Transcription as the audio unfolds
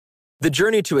The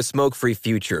journey to a smoke-free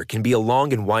future can be a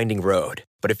long and winding road,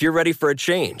 but if you're ready for a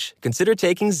change, consider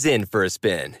taking Zyn for a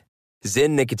spin. Zyn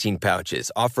nicotine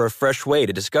pouches offer a fresh way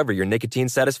to discover your nicotine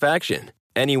satisfaction.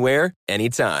 Anywhere,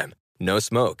 anytime. No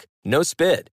smoke, no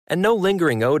spit, and no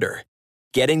lingering odor.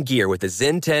 Get in gear with the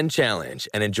Zyn 10 Challenge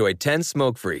and enjoy 10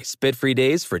 smoke-free, spit-free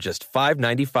days for just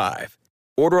 $5.95.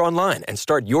 Order online and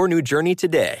start your new journey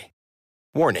today.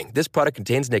 Warning, this product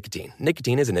contains nicotine.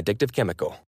 Nicotine is an addictive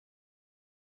chemical.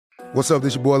 What's up,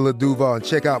 this your boy Lil Duval, and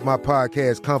check out my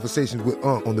podcast, Conversations with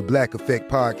Unc, on the Black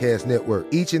Effect Podcast Network.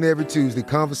 Each and every Tuesday,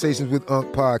 Conversations with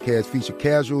Unc podcast feature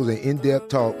casuals and in-depth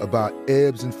talk about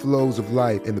ebbs and flows of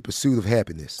life and the pursuit of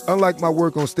happiness. Unlike my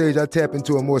work on stage, I tap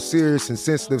into a more serious and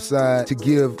sensitive side to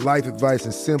give life advice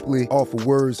and simply offer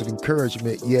words of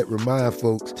encouragement, yet remind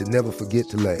folks to never forget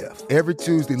to laugh. Every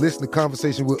Tuesday, listen to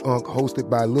Conversations with Unc, hosted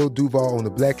by Lil Duval on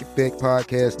the Black Effect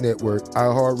Podcast Network,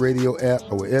 iHeartRadio app,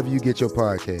 or wherever you get your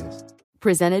podcasts.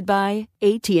 Presented by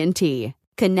AT&T.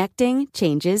 Connecting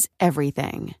changes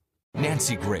everything.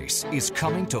 Nancy Grace is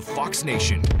coming to Fox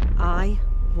Nation. I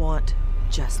want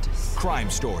justice. Crime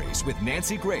Stories with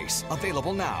Nancy Grace.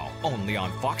 Available now only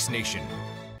on Fox Nation.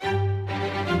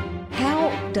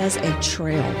 How does a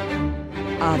trail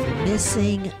of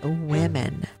missing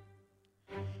women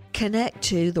connect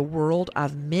to the world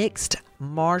of mixed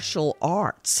martial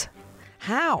arts?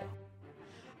 How?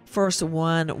 First,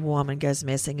 one woman goes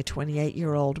missing, a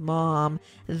 28-year-old mom,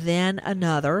 then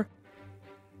another.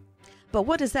 But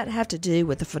what does that have to do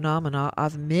with the phenomena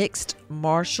of mixed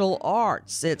martial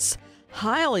arts? It's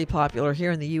highly popular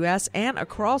here in the U.S. and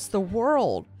across the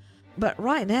world. But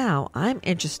right now, I'm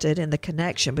interested in the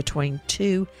connection between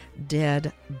two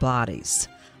dead bodies.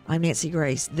 I'm Nancy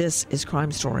Grace. This is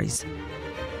Crime Stories.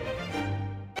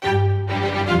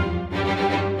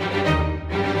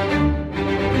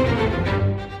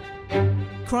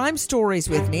 Crime Stories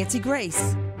with Nancy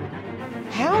Grace.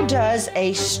 How does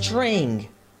a string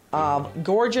of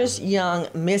gorgeous young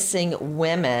missing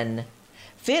women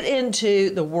fit into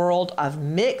the world of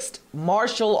mixed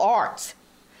martial arts?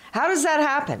 How does that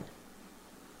happen?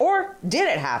 Or did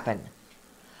it happen?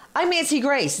 I'm Nancy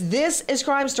Grace. This is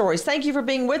Crime Stories. Thank you for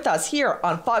being with us here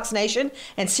on Fox Nation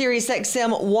and Sirius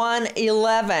XM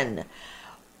 111.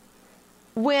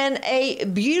 When a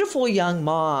beautiful young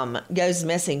mom goes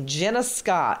missing, Jenna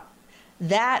Scott,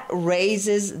 that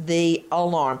raises the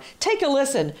alarm. Take a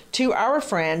listen to our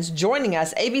friends joining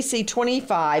us, ABC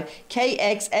 25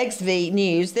 KXXV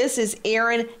News. This is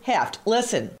Erin Heft.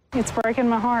 Listen. It's breaking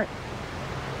my heart.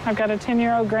 I've got a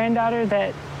 10-year-old granddaughter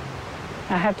that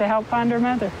I have to help find her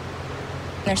mother.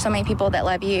 There's so many people that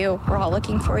love you. We're all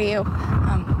looking for you.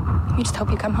 We just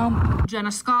hope you come home.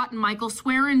 Jenna Scott and Michael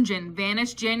Swearingen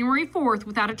vanished January 4th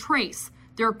without a trace.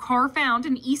 Their car found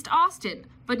in East Austin,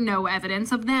 but no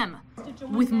evidence of them.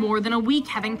 With more than a week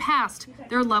having passed,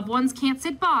 their loved ones can't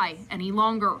sit by any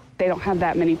longer. They don't have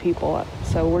that many people,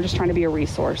 so we're just trying to be a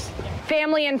resource.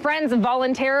 Family and friends have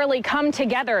voluntarily come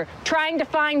together, trying to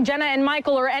find Jenna and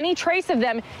Michael or any trace of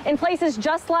them in places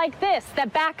just like this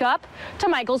that back up to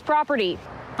Michael's property.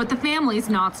 But the family's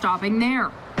not stopping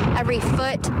there. Every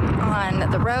foot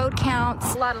on the road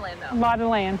counts. A lot of land, though. A lot of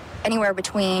land. Anywhere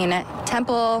between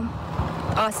Temple,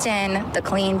 Austin, the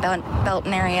Killeen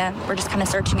Belton area. We're just kind of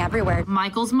searching everywhere.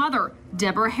 Michael's mother,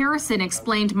 Deborah Harrison,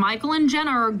 explained Michael and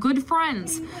Jenna are good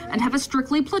friends and have a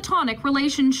strictly platonic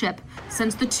relationship.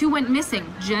 Since the two went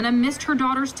missing, Jenna missed her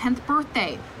daughter's 10th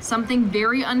birthday, something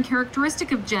very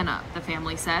uncharacteristic of Jenna, the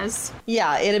family says.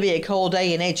 Yeah, it'll be a cold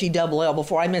day in HELL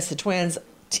before I miss the twins'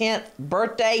 10th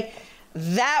birthday.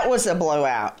 That was a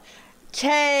blowout.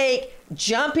 Cake,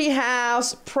 jumpy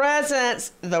house,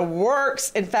 presents, the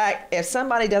works. In fact, if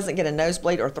somebody doesn't get a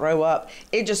nosebleed or throw up,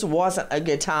 it just wasn't a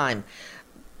good time.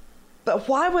 But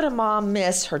why would a mom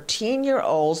miss her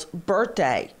 10-year-old's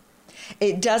birthday?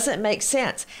 It doesn't make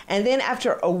sense. And then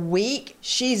after a week,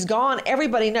 she's gone.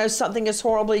 Everybody knows something is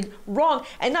horribly wrong.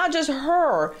 And not just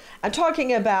her. I'm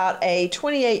talking about a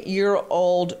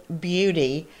 28-year-old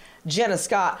beauty, Jenna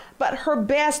Scott, but her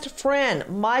best friend,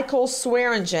 Michael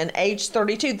Swearingen, age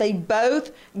 32. They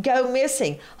both go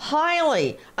missing.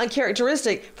 Highly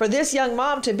uncharacteristic for this young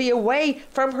mom to be away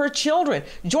from her children.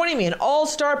 Joining me, an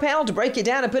all-star panel to break it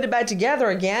down and put it back together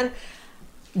again,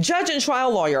 judge and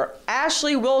trial lawyer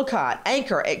Ashley Wilcott,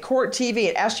 anchor at Court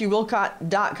TV at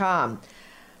ashleywilcott.com.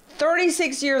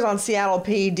 36 years on Seattle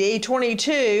PD,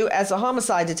 22 as a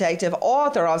homicide detective,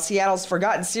 author of Seattle's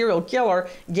Forgotten Serial Killer,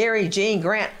 Gary Gene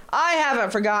Grant. I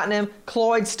haven't forgotten him,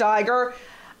 Cloyd Steiger,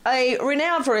 a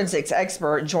renowned forensics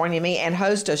expert joining me, and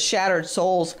host of Shattered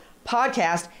Souls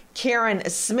podcast, Karen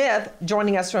Smith,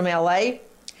 joining us from LA.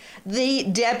 The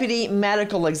deputy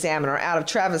medical examiner out of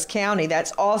Travis County,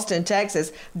 that's Austin,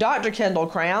 Texas, Dr. Kendall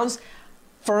Crowns,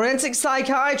 forensic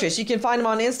psychiatrist. You can find him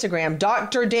on Instagram.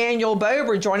 Dr. Daniel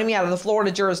Bober joining me out of the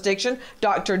Florida jurisdiction.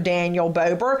 Dr. Daniel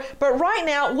Bober. But right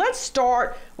now, let's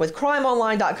start with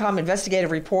crimeonline.com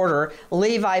investigative reporter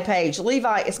Levi Page.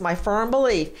 Levi, it's my firm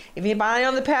belief, if anybody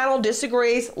on the panel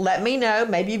disagrees, let me know.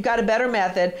 Maybe you've got a better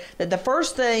method, that the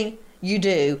first thing you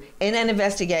do in an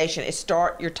investigation is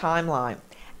start your timeline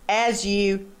as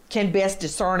you can best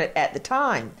discern it at the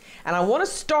time. And I want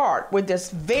to start with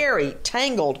this very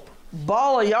tangled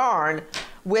ball of yarn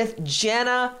with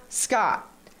Jenna Scott,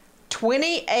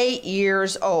 28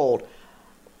 years old.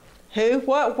 Who,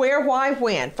 what, where, why,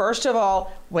 when? First of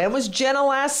all, when was Jenna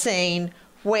last seen?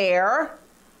 Where?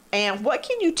 And what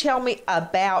can you tell me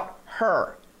about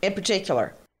her in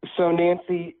particular? So,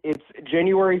 Nancy, it's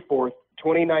January 4th,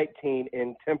 2019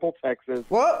 in Temple, Texas.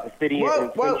 Whoa, a city in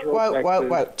Central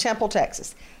Texas. Temple,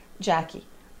 Texas. Jackie,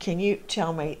 can you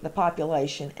tell me the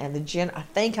population and the I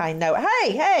think I know.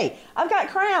 Hey, I've got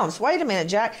Crowns. Wait a minute,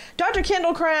 Jack. Dr.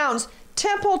 Kendall Crowns,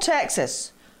 Temple,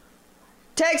 Texas.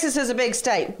 Texas is a big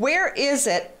state. Where is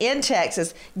it in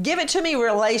Texas? Give it to me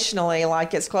relationally,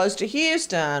 like it's close to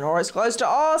Houston or it's close to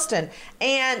Austin.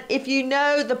 And if you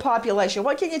know the population,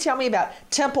 what can you tell me about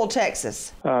Temple,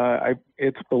 Texas? I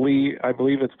believe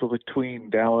it's between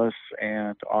Dallas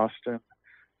and Austin,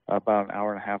 about an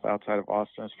hour and a half outside of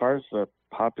Austin. As far as the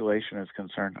population is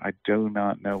concerned, I do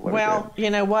not know what it is. Well, you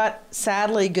know what?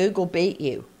 Sadly, Google beat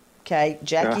you. Okay,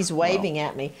 Jackie's waving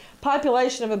at me.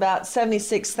 Population of about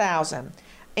 76,000.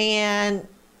 And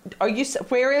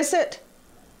where is it?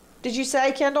 Did you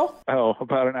say, Kendall? Oh,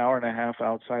 about an hour and a half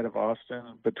outside of Austin,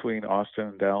 between Austin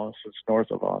and Dallas. It's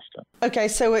north of Austin. Okay,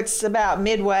 so it's about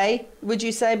midway, would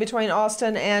you say, between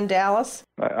Austin and Dallas?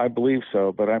 I believe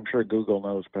so, but I'm sure Google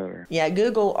knows better. Yeah,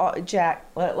 Google, Jack,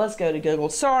 let's go to Google.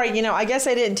 Sorry, I guess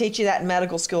they didn't teach you that in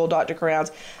medical school, Dr.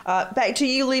 Crowns. Back to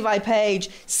you, Levi Page.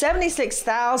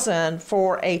 76,000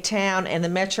 for a town and the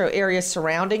metro area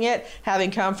surrounding it,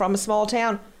 having come from a small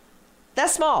town.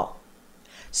 That's small.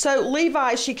 So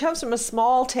Levi, she comes from a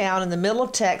small town in the middle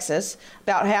of Texas,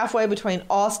 about halfway between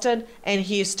Austin and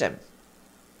Houston.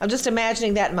 I'm just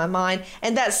imagining that in my mind,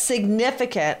 and that's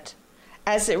significant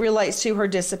as it relates to her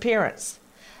disappearance.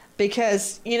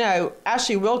 Because,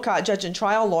 Ashley Wilcott, judge and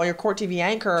trial lawyer, Court TV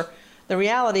anchor, the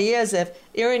reality is if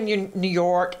you're in New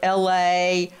York,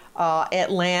 LA,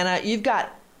 Atlanta, you've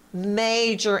got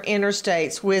major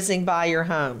interstates whizzing by your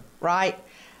home, right?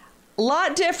 A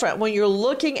lot different when you're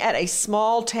looking at a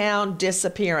small town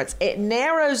disappearance. It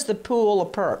narrows the pool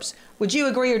of perps. Would you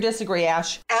agree or disagree,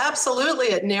 Ash? Absolutely.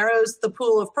 It narrows the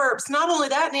pool of perps. Not only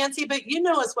that, Nancy, but you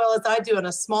know as well as I do, in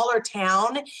a smaller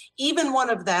town, even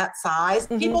one of that size,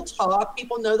 people talk,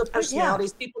 people know the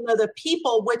personalities, people know the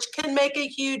people, which can make a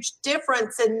huge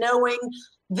difference in knowing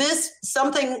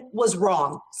something was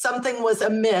wrong. Something was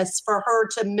amiss for her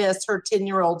to miss her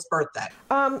 10-year-old's birthday.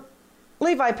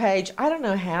 Levi Page, I don't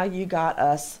know how you got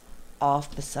us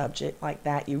off the subject like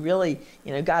that. You really,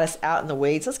 got us out in the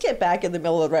weeds. Let's get back in the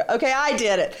middle of the road. Okay, I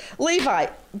did it. Levi,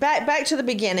 back to the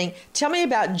beginning. Tell me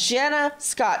about Jenna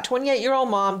Scott, 28-year-old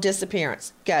mom,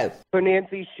 disappearance. Go. So,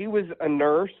 Nancy, she was a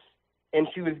nurse, and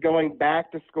she was going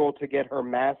back to school to get her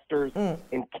master's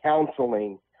in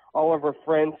counseling. All of her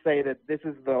friends say that this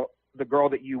is the girl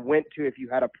that you went to if you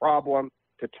had a problem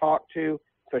to talk to.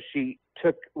 So she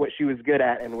took what she was good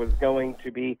at and was going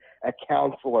to be a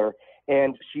counselor.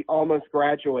 And she almost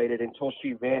graduated until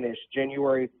she vanished.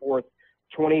 January 4th,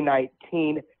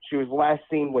 2019, she was last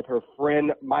seen with her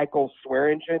friend Michael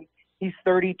Swearingen. He's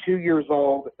 32 years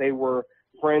old. They were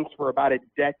friends for about a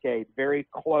decade, very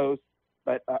close,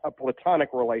 but a platonic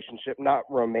relationship, not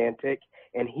romantic.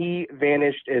 And he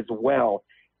vanished as well.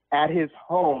 At his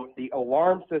home, the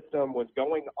alarm system was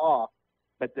going off,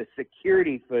 but the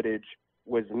security footage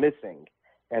was missing.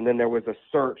 And then there was a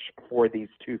search for these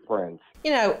two friends.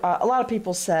 A lot of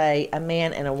people say a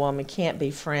man and a woman can't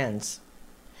be friends.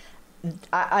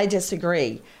 I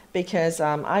disagree, because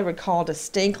I recall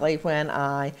distinctly when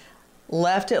I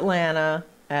left Atlanta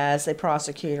as a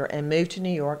prosecutor and moved to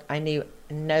New York, I knew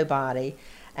nobody.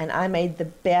 And I made the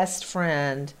best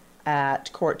friend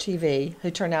at Court TV,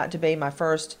 who turned out to be my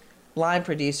first line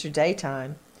producer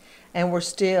daytime. And we're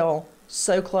still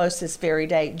so close this very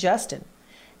day. Justin.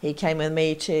 He came with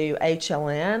me to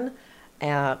HLN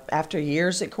after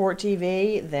years at Court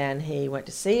TV. Then he went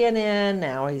to CNN.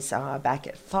 Now he's back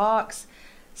at Fox.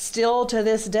 Still to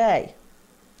this day.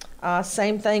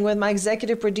 Same thing with my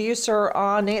executive producer,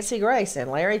 Nancy Grace,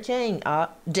 and Larry King,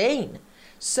 Dean.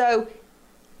 So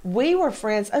we were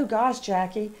friends. Oh, gosh,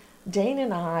 Jackie. Dean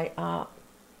and I,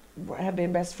 have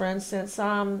been best friends since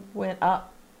went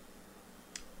up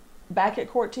back at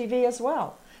Court TV as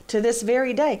well, to this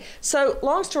very day. So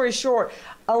long story short,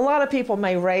 a lot of people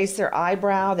may raise their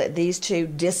eyebrow that these two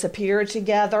disappeared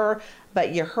together,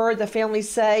 but you heard the family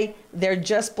say they're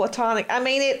just platonic. I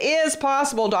mean, it is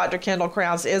possible, Dr. Kendall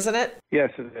Krause, isn't it?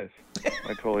 Yes, it is.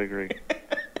 I totally agree.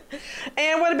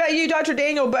 And what about you, Dr.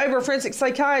 Daniel Bober, forensic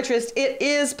psychiatrist? It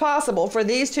is possible for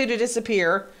these two to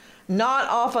disappear, not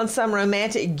off on some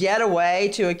romantic getaway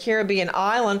to a Caribbean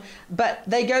island, but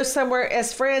they go somewhere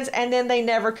as friends and then they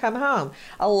never come home.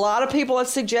 A lot of people have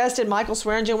suggested Michael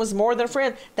Swearingen was more than a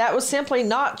friend. That was simply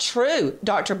not true,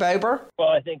 Dr. Bober. Well,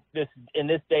 I think in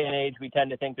this day and age, we tend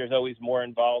to think there's always more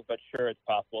involved, but sure, it's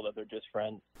possible that they're just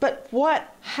friends. But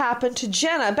what happened to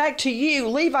Jenna? Back to you,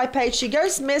 Levi Page. She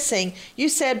goes missing, you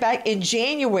said, back in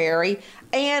January.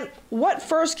 And what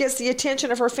first gets the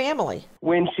attention of her family?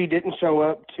 When she didn't show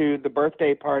up to the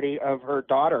birthday party of her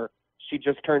daughter. She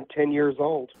just turned 10 years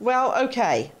old. Well,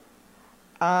 okay.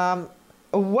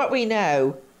 What we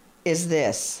know is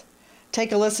this.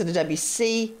 Take a listen to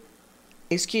KCEN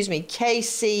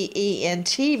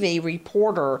TV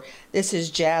reporter. This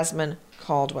is Jasmine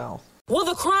Caldwell. Well,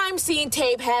 the crime scene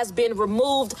tape has been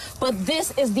removed, but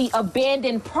this is the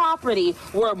abandoned property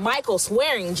where Michael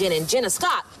Swearingen and Jenna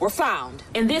Scott were found.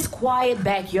 In this quiet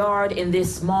backyard in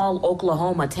this small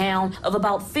Oklahoma town of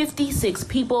about 56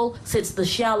 people sits the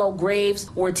shallow graves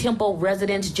where Temple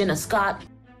resident Jenna Scott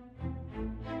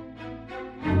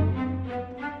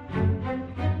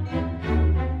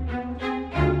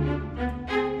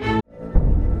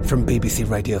From BBC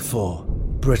Radio 4,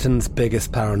 Britain's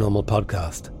biggest paranormal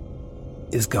podcast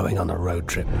is going on a road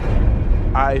trip.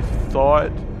 I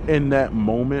thought in that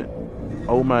moment,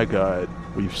 oh my God,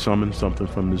 we've summoned something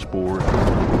from this board.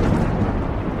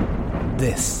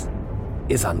 This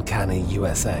is Uncanny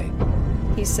USA.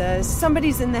 He says,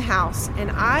 somebody's in the house,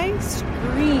 and I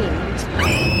screamed.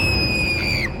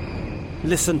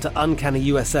 Listen to Uncanny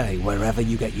USA wherever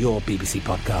you get your BBC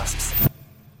podcasts,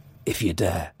 if you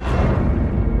dare.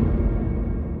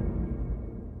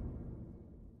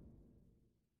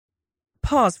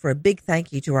 Pause for a big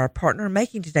thank you to our partner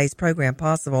making today's program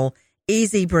possible,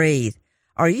 Easy Breathe.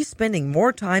 Are you spending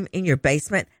more time in your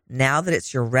basement now that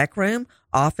it's your rec room,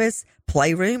 office,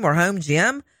 playroom, or home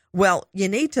gym? Well, you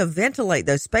need to ventilate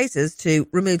those spaces to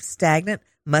remove stagnant,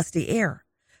 musty air.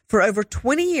 For over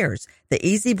 20 years, the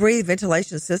Easy Breathe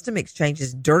ventilation system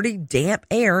exchanges dirty, damp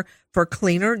air for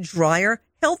cleaner, drier,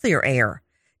 healthier air.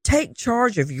 Take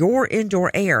charge of your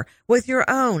indoor air with your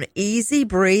own Easy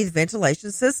Breathe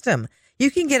ventilation system. You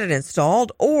can get it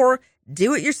installed or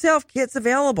do-it-yourself kits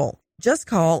available. Just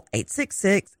call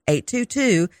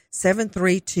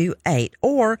 866-822-7328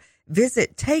 or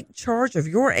visit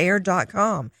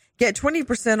takechargeofyourair.com. Get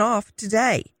 20% off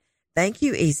today. Thank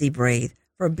you, Easy Breathe,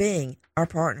 for being our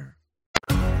partner.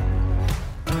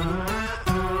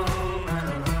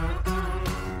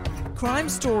 Crime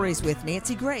Stories with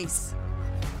Nancy Grace.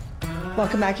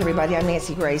 Welcome back, everybody. I'm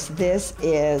Nancy Grace. This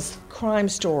is Crime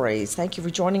Stories. Thank you for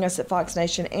joining us at Fox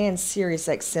Nation and Sirius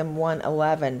XM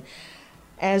 111.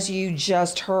 As you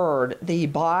just heard, the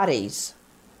bodies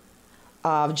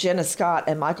of Jenna Scott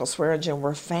and Michael Swearingen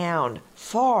were found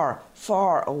far,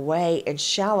 far away in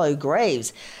shallow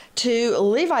graves. To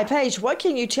Levi Page, what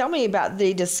can you tell me about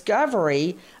the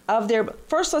discovery of their...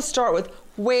 First, let's start with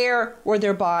where were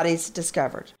their bodies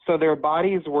discovered? So their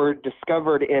bodies were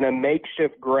discovered in a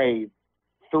makeshift grave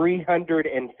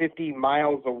 350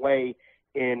 miles away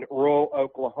in rural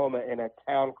Oklahoma in a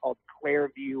town called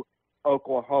Clairview,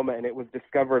 Oklahoma, and it was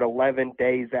discovered 11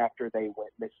 days after they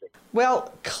went missing.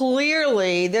 Well,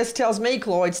 clearly, this tells me,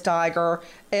 Cloyd Steiger,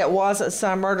 it wasn't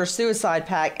some murder-suicide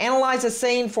pact. Analyze the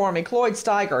scene for me. Cloyd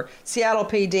Steiger, Seattle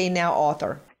PD, now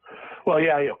author. Well,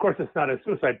 yeah, of course it's not a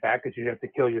suicide pact because you have to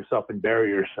kill yourself and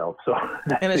bury yourself. So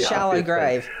in a shallow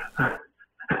grave.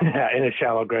 Yeah, in a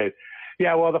shallow grave.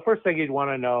 Yeah, well, the first thing you'd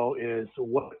want to know is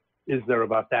what is there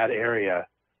about that area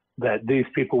that these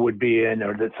people would be in,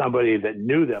 or that somebody that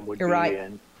knew them would be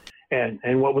in,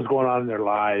 and what was going on in their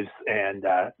lives, and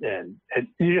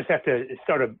you just have to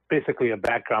start basically a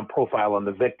background profile on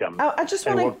the victim. I just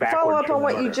want to follow up on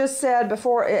what you just said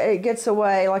before it gets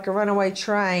away like a runaway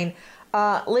train.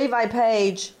 Levi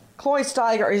Page, Cloyd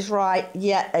Steiger is right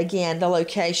yet again. The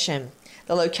location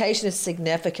is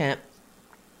significant.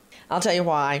 I'll tell you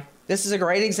why. This is a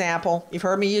great example. You've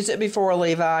heard me use it before,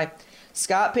 Levi.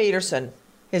 Scott Peterson,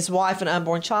 his wife and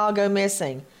unborn child go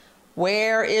missing.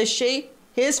 Where is she?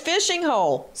 His fishing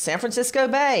hole, San Francisco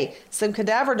Bay. Some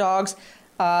cadaver dogs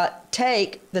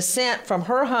take the scent from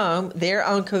her home there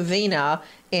on Covina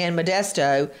in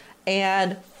Modesto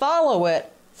and follow it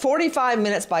 45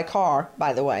 minutes by car,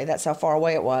 by the way, that's how far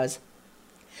away it was,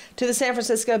 to the San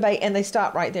Francisco Bay, and they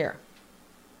stopped right there.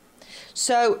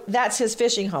 So that's his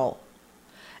fishing hole.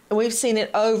 And we've seen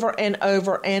it over and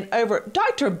over and over.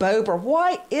 Dr. Bober,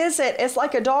 why is it? It's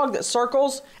like a dog that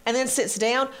circles and then sits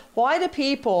down. Why do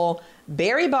people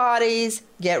bury bodies,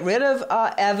 get rid of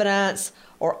evidence,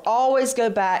 or always go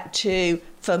back to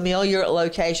familiar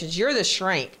locations? You're the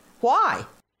shrink. Why?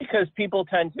 Because people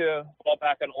tend to fall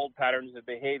back on old patterns of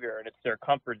behavior, and it's their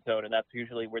comfort zone, and that's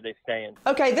usually where they stay in.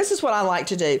 Okay, this is what I like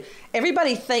to do.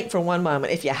 Everybody think for one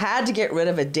moment, if you had to get rid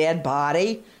of a dead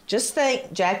body, just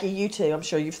think, Jackie, you too, I'm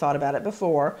sure you've thought about it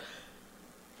before,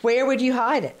 where would you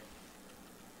hide it?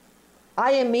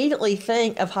 I immediately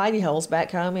think of hidey holes back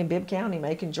home in Bibb County,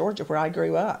 Macon, Georgia, where I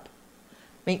grew up.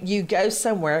 I mean, you go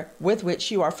somewhere with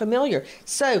which you are familiar.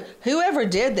 So whoever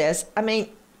did this, I mean,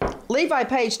 Levi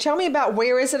Page, tell me about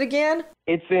where is it again?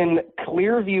 It's in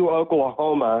Clearview,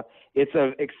 Oklahoma. It's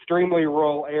an extremely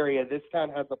rural area. This town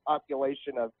has a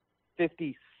population of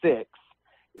 56.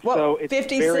 Well, so it's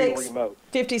 56, very remote.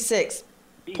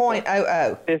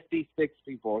 56.00. 56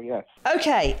 people, yes.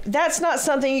 Okay, that's not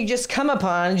something you just come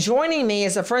upon. Joining me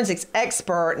as a forensics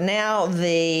expert, now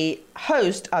the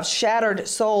host of Shattered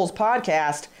Souls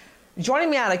podcast, joining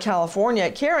me out of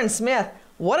California, Karen Smith.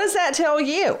 What does that tell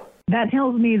you? That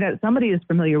tells me that somebody is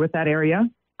familiar with that area.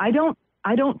 I don't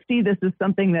see this as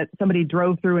something that somebody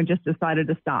drove through and just decided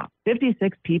to stop.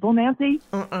 56 people, Nancy?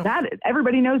 That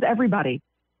everybody knows everybody.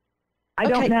 I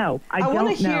don't know. I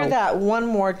want to hear that one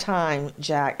more time,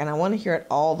 Jack, and I want to hear it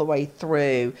all the way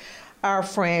through. Our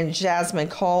friend Jasmine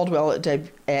Caldwell at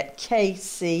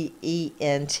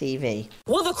KCEN-TV.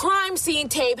 Well, the crime scene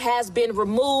tape has been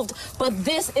removed, but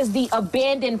this is the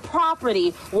abandoned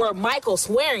property where Michael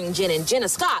Swearingen and Jenna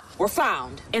Scott were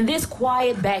found. In this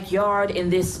quiet backyard in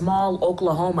this small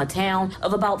Oklahoma town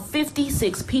of about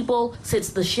 56 people sits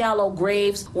the shallow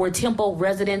graves where Temple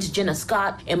residents Jenna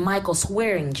Scott and Michael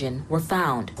Swearingen were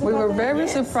found. We were very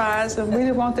surprised, and we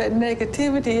didn't want that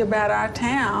negativity about our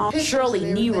town.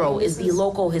 Shirley Nero is the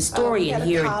local historian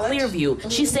here in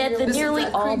Clearview. She said the nearly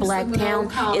all-black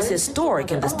town is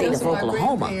historic in the state of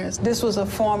Oklahoma. This was a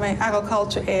former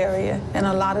agriculture area, and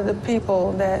a lot of the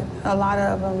people a lot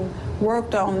of them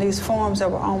worked on these farms that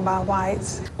were owned by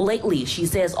whites. Lately, she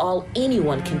says all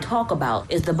anyone can talk about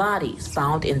is the bodies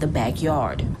found in the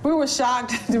backyard. We were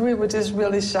shocked. We were just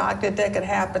really shocked that could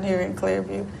happen here in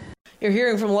Clearview. You're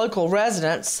hearing from local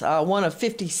residents, one of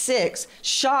 56,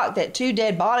 shocked that 2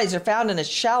 dead bodies are found in a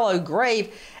shallow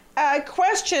grave. A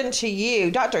question to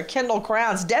you, Dr. Kendall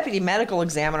Crowns, Deputy Medical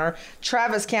Examiner,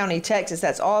 Travis County, Texas,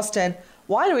 that's Austin.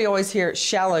 Why do we always hear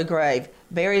shallow grave,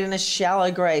 buried in a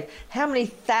shallow grave? How many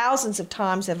thousands of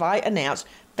times have I announced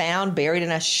found buried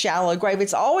in a shallow grave?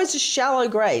 It's always a shallow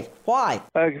grave. Why?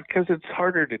 Because it's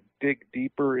harder to dig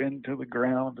deeper into the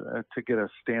ground to get a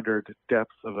standard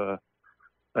depth of a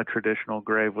traditional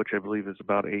grave, which I believe is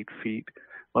about 8 feet.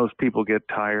 Most people get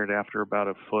tired after about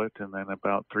a foot, and then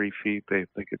about 3 feet, they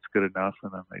think it's good enough,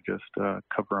 and then they just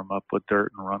cover them up with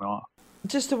dirt and run off.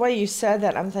 Just the way you said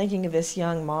that, I'm thinking of this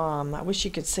young mom. I wish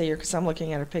you could see her because I'm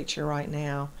looking at her picture right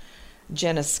now.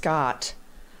 Jenna Scott.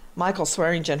 Michael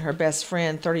Swearingen, her best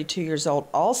friend, 32 years old,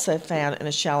 also found in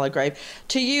a shallow grave.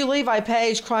 To you, Levi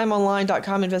Page,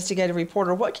 crimeonline.com investigative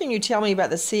reporter, what can you tell me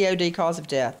about the COD cause of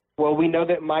death? Well, we know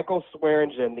that Michael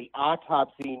Swearingen, the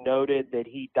autopsy noted that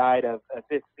he died of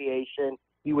asphyxiation.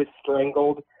 He was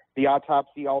strangled. The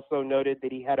autopsy also noted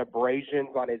that he had abrasions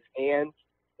on his hands,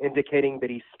 indicating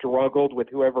that he struggled with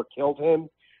whoever killed him.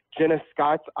 Jenna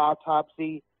Scott's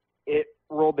autopsy, it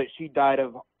ruled that she died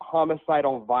of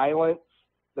homicidal violence.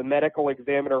 The medical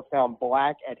examiner found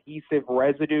black adhesive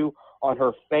residue on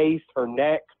her face, her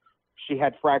neck. She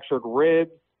had fractured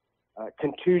ribs.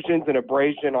 Contusions and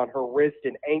abrasion on her wrist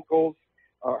and ankles.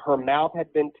 Her mouth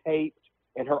had been taped,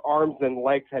 and her arms and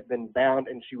legs had been bound,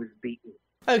 and she was beaten.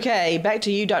 Okay, back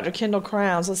to you, Dr. Kendall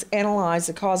Crowns. Let's analyze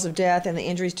the cause of death and the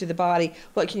injuries to the body.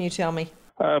 What can you tell me?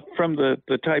 From the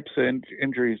types of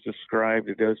injuries described,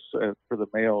 it does, for the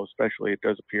male especially, it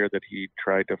does appear that he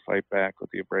tried to fight back with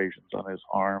the abrasions on his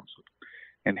arms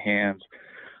and hands.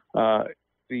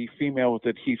 The female with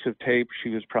adhesive tape, she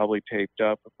was probably taped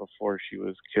up before she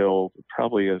was killed,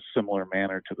 probably a similar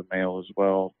manner to the male as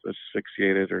well,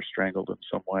 asphyxiated or strangled in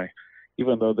some way.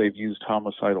 Even though they've used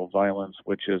homicidal violence,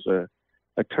 which is a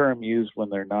term used when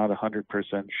they're not 100%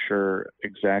 sure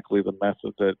exactly the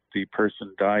method that the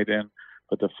person died in,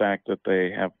 but the fact that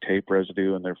they have tape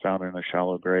residue and they're found in a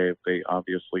shallow grave, they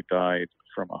obviously died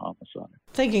from a homicide.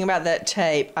 Thinking about that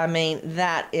tape, I mean,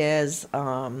 that is...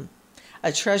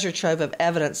 a treasure trove of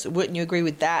evidence. Wouldn't you agree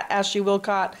with that, Ashley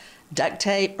Wilcott? Duct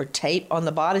tape or tape on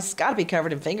the body. It's got to be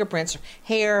covered in fingerprints,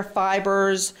 hair,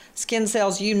 fibers, skin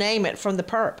cells, you name it, from the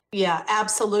perp. Yeah,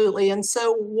 absolutely. And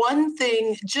so one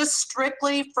thing, just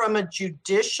strictly from a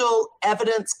judicial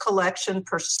evidence collection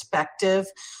perspective,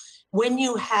 when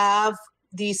you have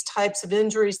these types of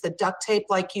injuries, the duct tape,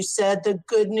 like you said, the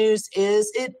good news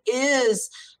is it is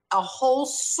a whole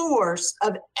source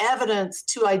of evidence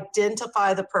to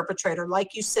identify the perpetrator. Like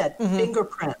you said,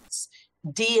 fingerprints,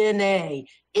 DNA.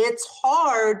 It's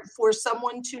hard for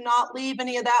someone to not leave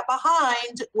any of that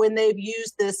behind when they've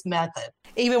used this method.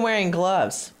 Even wearing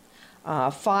gloves,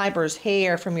 fibers,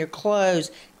 hair from your clothes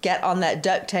get on that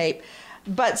duct tape.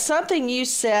 But something you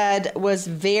said was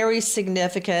very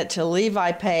significant to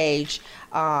Levi Page,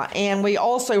 and we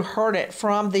also heard it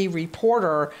from the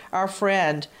reporter, our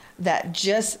friend, that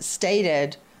just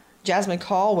stated, Jasmine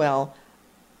Caldwell,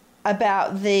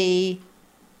 about the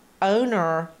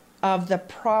owner of the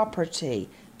property.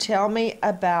 Tell me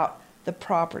about the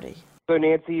property. So,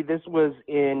 Nancy, this was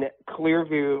in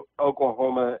Clearview,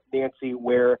 Oklahoma, Nancy,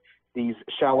 where these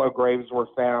shallow graves were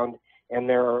found, and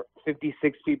there are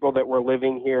 56 people that were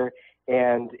living here,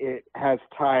 and it has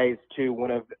ties to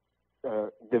one of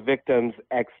the victim's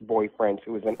ex-boyfriends,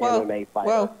 who was an MMA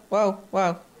fighter.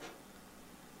 Whoa.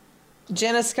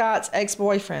 Jenna Scott's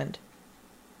ex-boyfriend,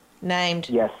 named?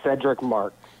 Yes, Cedric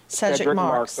Marks. Cedric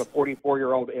Marks, a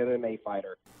 44-year-old MMA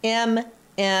fighter.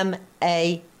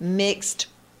 MMA, mixed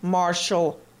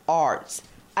martial arts.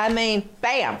 I mean,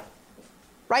 bam,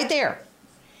 right there.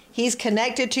 He's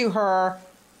connected to her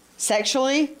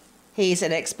sexually. He's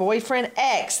an ex-boyfriend.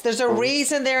 There's a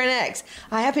reason they're an ex.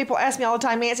 I have people ask me all the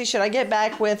time, Nancy, should I get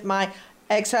back with my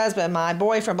ex-husband, my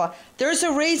boyfriend? Blah. There's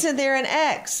a reason they're an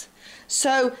ex.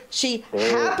 So she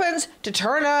happens to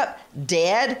turn up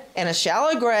dead in a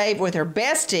shallow grave with her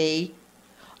bestie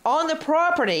on the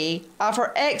property of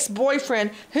her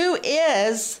ex-boyfriend, who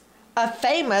is a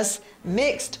famous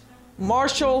mixed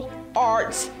martial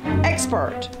arts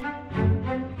expert.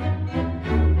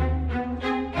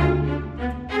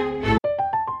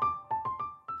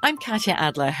 I'm Katya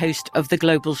Adler, host of The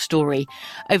Global Story.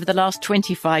 Over the last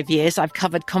 25 years, I've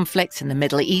covered conflicts in the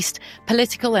Middle East,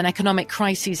 political and economic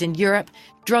crises in Europe,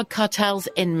 drug cartels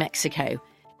in Mexico.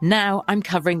 Now I'm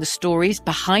covering the stories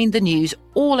behind the news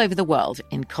all over the world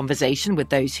in conversation with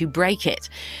those who break it.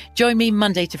 Join me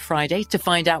Monday to Friday to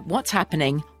find out what's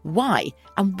happening, why,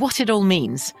 and what it all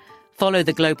means. Follow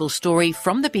The Global Story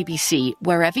from the BBC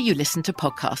wherever you listen to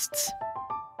podcasts.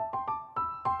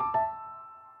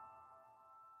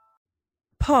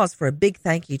 Pause for a big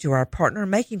thank you to our partner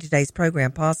making today's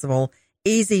program possible,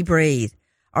 Easy Breathe.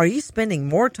 Are you spending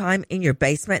more time in your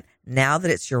basement now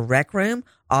that it's your rec room,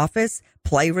 office,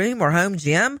 playroom, or home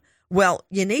gym? Well,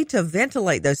 you need to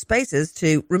ventilate those spaces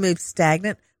to remove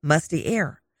stagnant, musty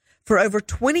air. For over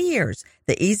 20 years,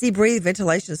 the Easy Breathe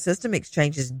ventilation system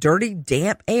exchanges dirty,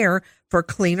 damp air for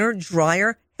cleaner,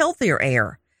 drier, healthier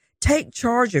air. Take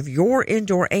charge of your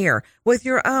indoor air with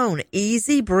your own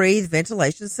Easy Breathe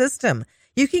ventilation system.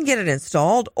 You can get it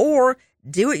installed or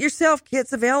do-it-yourself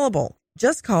kits available.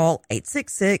 Just call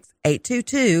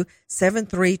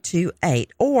 866-822-7328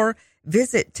 or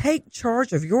visit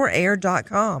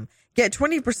takechargeofyourair.com. Get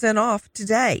 20% off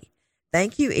today.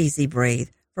 Thank you, Easy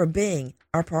Breathe, for being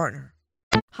our partner.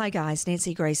 Hi, guys.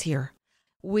 Nancy Grace here.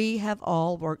 We have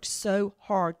all worked so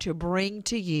hard to bring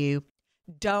to you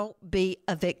Don't Be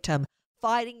a Victim,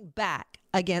 Fighting Back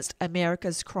Against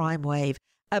America's Crime Wave,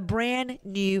 a brand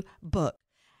new book.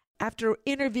 After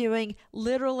interviewing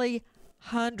literally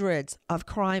hundreds of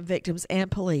crime victims and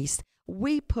police,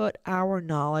 we put our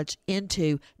knowledge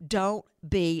into Don't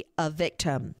Be a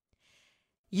Victim.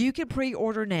 You can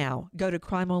pre-order now. Go to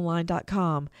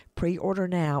crimeonline.com, pre-order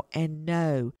now, and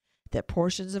know that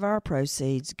portions of our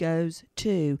proceeds goes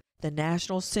to the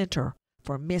National Center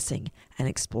for Missing and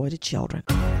Exploited Children.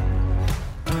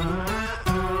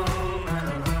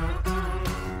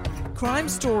 Crime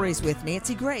Stories with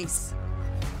Nancy Grace.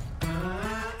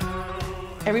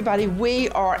 Everybody, we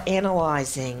are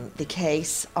analyzing the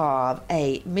case of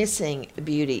a missing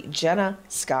beauty, Jenna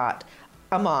Scott,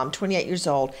 a mom, 28 years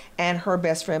old, and her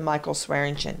best friend, Michael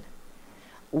Swearingen.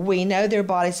 We know their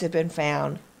bodies have been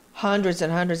found hundreds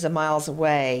and hundreds of miles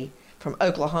away from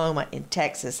Oklahoma in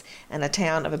Texas, and a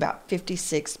town of about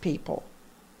 56 people.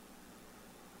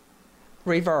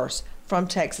 Reverse, from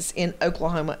Texas in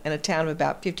Oklahoma, and a town of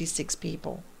about 56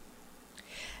 people.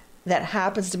 That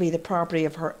happens to be the property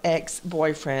of her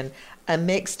ex-boyfriend, a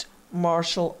mixed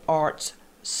martial arts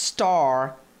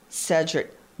star,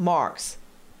 Cedric Marks.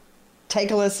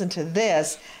 Take a listen to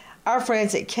this. our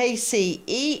friends at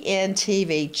KCEN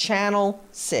TV Channel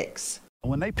 6.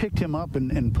 When they picked him up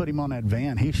and put him on that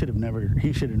van, he should have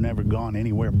never gone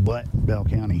anywhere but Bell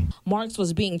County. Marks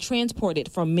was being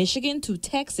transported from Michigan to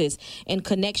Texas in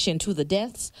connection to the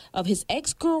deaths of his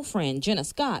ex-girlfriend, Jenna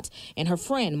Scott, and her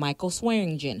friend, Michael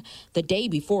Swearingen. The day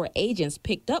before agents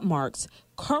picked up Marks,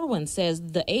 Kerwin says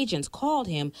the agents called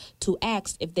him to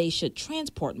ask if they should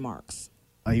transport Marks.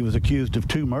 He was accused of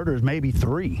 2 murders, maybe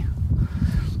 3,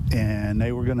 and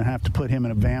they were going to have to put him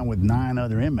in a van with 9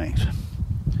 other inmates.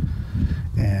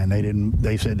 And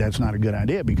they said that's not a good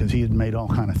idea because he had made all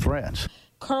kind of threats.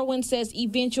 Kerwin says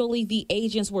eventually the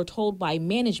agents were told by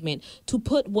management to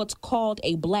put what's called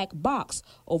a black box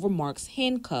over Mark's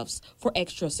handcuffs for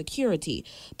extra security.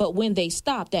 But when they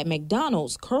stopped at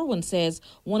McDonald's, Kerwin says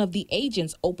one of the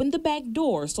agents opened the back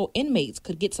door so inmates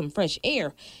could get some fresh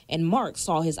air, and Mark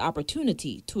saw his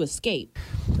opportunity to escape.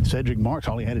 Cedric Marks,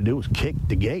 all he had to do was kick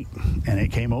the gate, and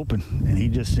it came open, and he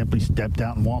just simply stepped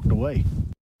out and walked away.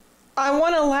 I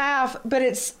want to laugh, but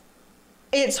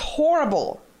it's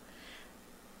horrible.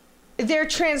 They're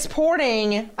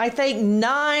transporting, I think,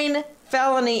 9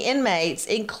 felony inmates,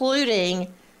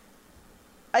 including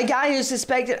a guy who's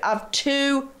suspected of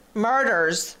 2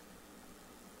 murders.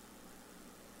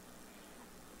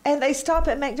 And they stop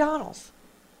at McDonald's.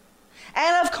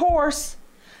 And of course,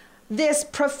 this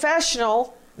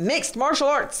professional mixed martial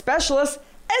arts specialist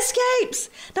escapes.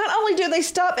 Not only do they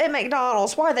stop at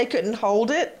McDonald's, why? They couldn't hold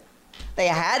it. They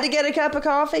had to get a cup of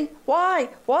coffee. Why?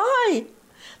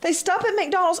 They stop at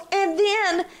McDonald's and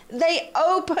then they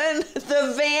open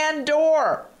the van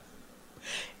door.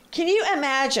 Can you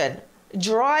imagine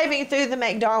driving through the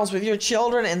McDonald's with your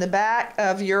children in the back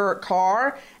of your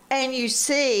car and you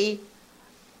see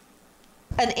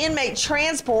an inmate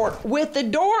transport with the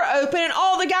door open and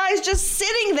all the guys just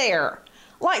sitting there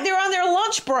like they're on their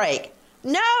lunch break?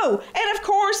 No. And of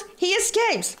course, he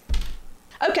escapes.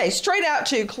 Okay, straight out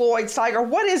to Cloyd Steiger.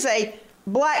 What is a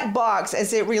black box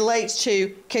as it relates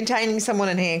to containing someone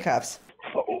in handcuffs?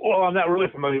 Well, I'm not really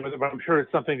familiar with it, but I'm sure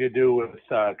it's something to do with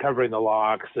covering the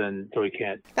locks and so he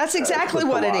can't. That's exactly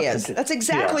what it is. That's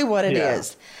exactly what it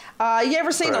is. You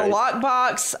ever seen a lock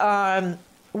box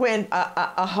when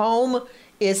a home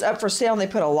is up for sale and they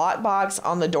put a lock box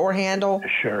on the door handle?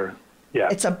 Sure. Yeah.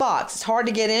 It's a box. It's hard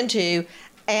to get into.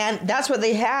 And that's what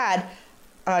they had.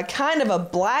 Kind of a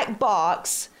black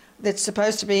box that's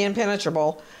supposed to be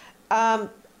impenetrable around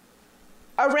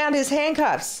his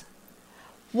handcuffs.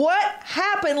 What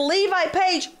happened, Levi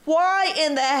Page? Why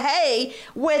in the hay,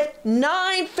 with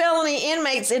 9 felony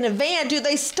inmates in a van, do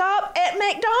they stop at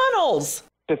McDonald's?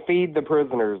 To feed the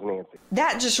prisoners, Nancy.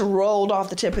 That just rolled off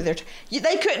the tip of their tongue.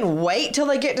 They couldn't wait till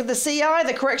they get to the CI,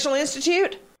 the Correctional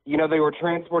Institute? You know, they were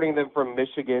transporting them from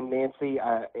Michigan, Nancy.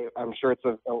 I'm sure it's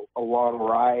a long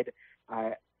ride.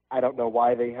 I don't know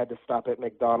why they had to stop at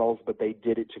McDonald's, but they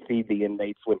did it to feed the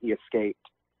inmates when he escaped.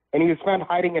 And he was found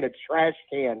hiding in a trash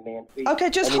can, Nancy. Okay,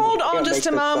 just hold on just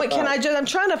a moment. I'm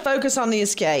trying to focus on the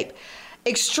escape.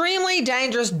 Extremely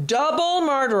dangerous double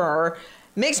murderer,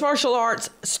 mixed martial arts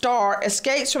star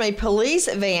escapes from a police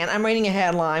van. I'm reading a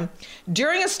headline.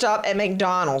 During a stop at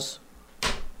McDonald's.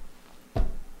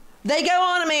 They go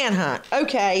on a manhunt.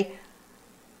 Okay.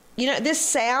 You know, this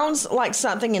sounds like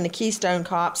something in the Keystone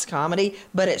Cops comedy,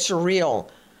 but it's real.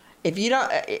 If you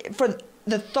don't, for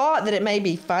the thought that it may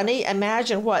be funny,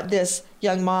 imagine what this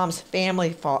young mom's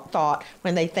family thought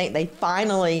when they think they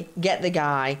finally get the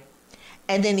guy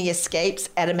and then he escapes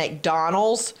at a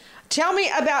McDonald's. Tell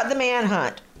me about the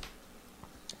manhunt,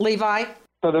 Levi.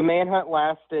 So the manhunt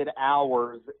lasted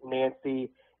hours,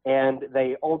 Nancy, and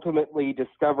they ultimately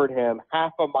discovered him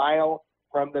half a mile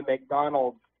from the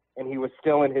McDonald's. And he was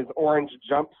still in his orange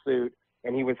jumpsuit,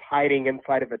 and he was hiding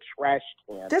inside of a trash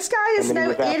can. This guy is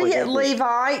no idiot,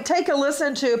 Levi. Take a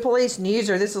listen to a police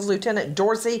newser. This is Lieutenant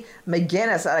Dorsey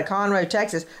McGinnis out of Conroe,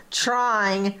 Texas,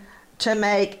 trying to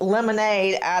make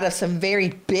lemonade out of some very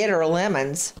bitter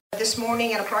lemons. This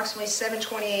morning at approximately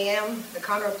 7:20 a.m., the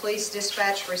Conroe Police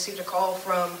Dispatch received a call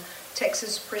from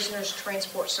Texas Prisoners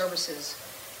Transport Services,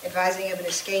 advising of an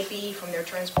escapee from their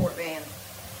transport van.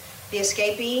 The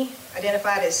escapee,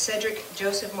 identified as Cedric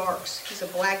Joseph Marks, he's a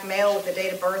black male with a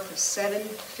date of birth of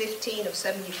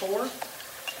 7/15/74,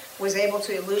 was able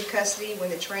to elude custody when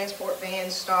the transport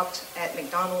van stopped at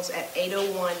McDonald's at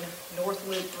 801 North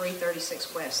Loop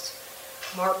 336 West.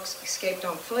 Marks escaped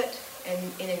on foot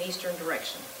and in an eastern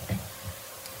direction.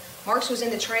 Marks was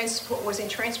in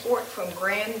transport from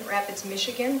Grand Rapids,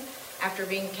 Michigan, after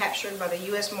being captured by the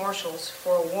U.S. Marshals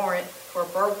for a warrant for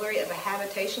burglary of a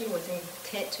habitation with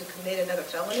intent to commit another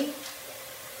felony.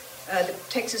 The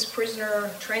Texas Prisoner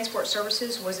Transport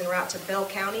Services was en route to Bell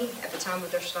County at the time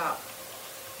of their stop.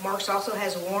 Marks also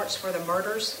has warrants for the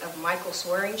murders of Michael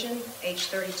Swearingen, age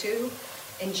 32,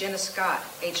 and Jenna Scott,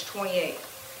 age 28,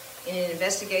 in an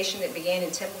investigation that began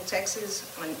in Temple,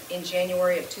 Texas in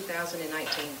January of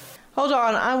 2019. Hold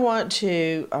on, I want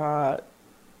to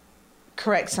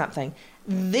correct something.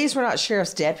 These were not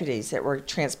sheriff's deputies that were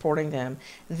transporting them.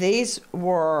 These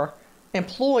were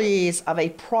employees of a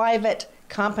private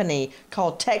company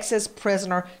called Texas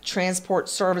Prisoner Transport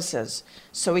Services.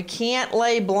 So we can't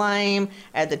lay blame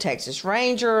at the Texas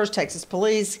Rangers, Texas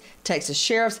Police, Texas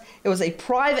Sheriffs. It was a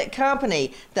private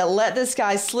company that let this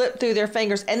guy slip through their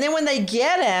fingers. And then when they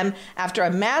get him, after a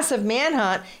massive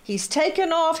manhunt, he's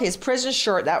taken off his prison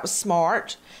shirt. That was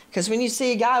smart, because when you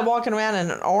see a guy walking around in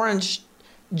an orange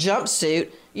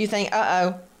jumpsuit, you think,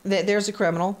 uh-oh, there's a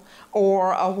criminal.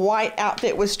 Or a white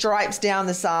outfit with stripes down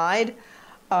the side.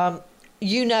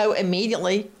 You know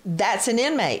immediately that's an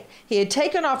inmate. He had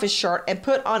taken off his shirt and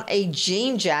put on a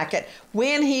jean jacket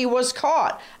when he was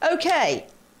caught. Okay,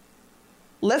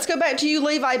 let's go back to you,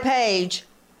 Levi Page.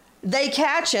 They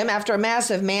catch him after a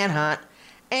massive manhunt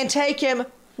and take him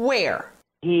where?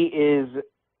 He is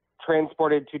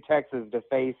transported to Texas to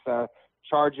face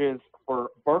charges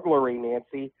for burglary,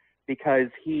 Nancy, because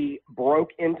he broke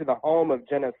into the home of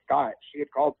Jenna Scott. She had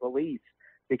called police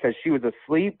because she was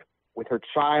asleep with her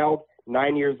child,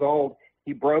 9 years old.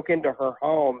 He broke into her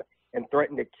home and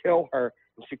threatened to kill her,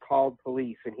 and she called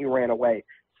police, and he ran away.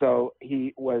 So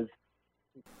he was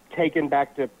taken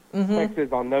back to Texas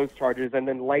on those charges, and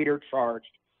then later charged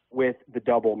with the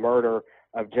double murder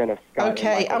of Jenna Scott.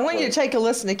 Okay, I want you to take a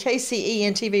listen to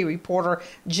KCEN TV reporter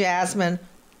Jasmine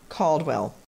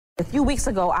Caldwell. A few weeks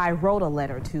ago, I wrote a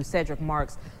letter to Cedric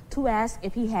Marks to ask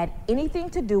if he had anything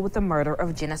to do with the murder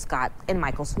of Jenna Scott and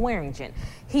Michael Swearingen.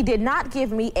 He did not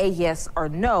give me a yes or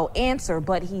no answer,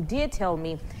 but he did tell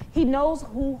me he knows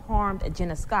who harmed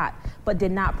Jenna Scott, but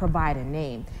did not provide a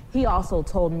name. He also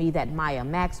told me that Maya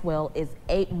Maxwell is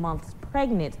 8 months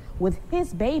pregnant with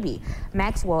his baby.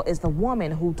 Maxwell is the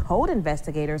woman who told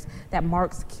investigators that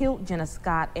Marks killed Jenna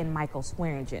Scott and Michael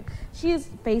Swearingen. She is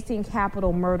facing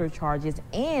capital murder charges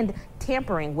and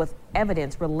tampering with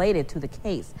evidence related to the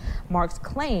case. Marks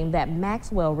claimed that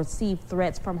Maxwell received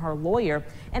threats from her lawyer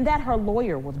and that her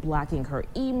lawyer was blocking her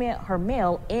email, her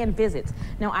mail, and visits.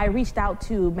 Now, I reached out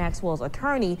to Maxwell's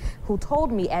attorney, who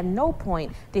told me at no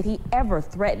point did he ever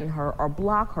threaten her or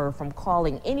block her from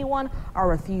calling anyone or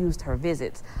refused her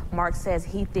visits. Marks says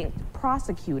he thinks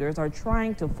prosecutors are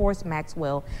trying to force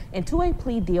Maxwell into a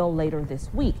plea deal later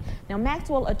this week. Now,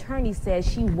 Maxwell's attorney says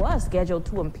she was scheduled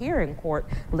to appear in court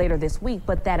later this week,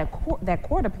 but that that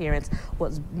court appearance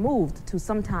was moved to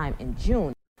sometime in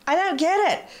June. I don't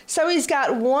get it. So he's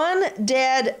got one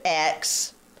dead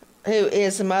ex, who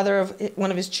is the mother of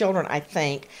one of his children, I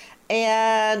think,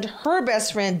 and her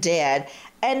best friend dead.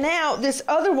 And now this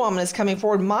other woman is coming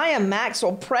forward, Maya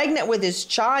Maxwell, pregnant with his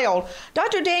child.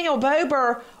 Dr. Daniel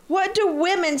Bober, what do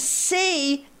women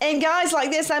see in guys like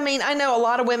this? I mean, I know a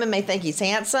lot of women may think he's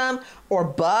handsome or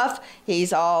buff.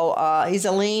 He's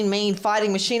a lean, mean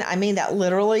fighting machine. I mean that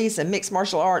literally. He's a mixed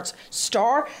martial arts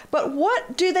star. But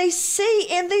what do they see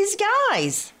in these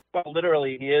guys? Well,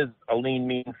 literally, he is a lean,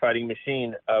 mean fighting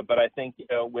machine. But I think,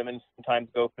 women sometimes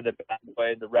go for the bad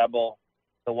boy, the rebel,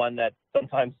 the one that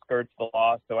sometimes skirts the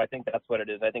law. So I think that's what it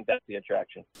is. I think that's the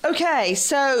attraction. Okay,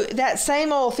 so that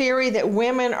same old theory that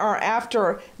women are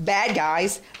after bad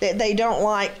guys, that they don't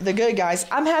like the good guys.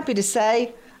 I'm happy to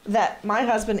say that my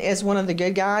husband is one of the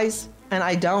good guys, and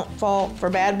I don't fall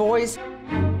for bad boys.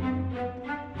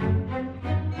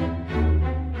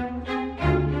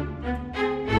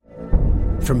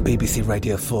 From BBC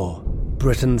Radio 4,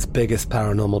 Britain's biggest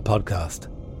paranormal podcast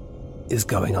is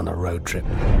going on a road trip.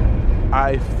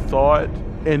 I thought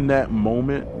in that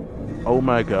moment, oh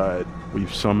my God,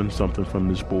 we've summoned something from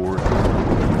this board.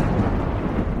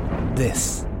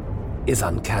 This is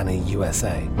Uncanny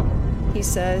USA. He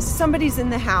says, somebody's in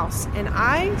the house, and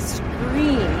I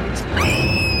screamed.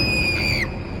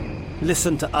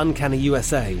 Listen to Uncanny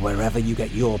USA wherever you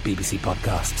get your BBC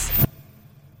podcasts,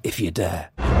 if you dare.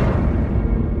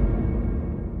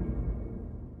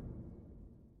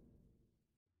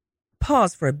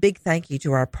 Pause for a big thank you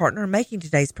to our partner making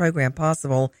today's program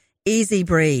possible, Easy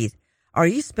Breathe. Are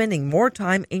you spending more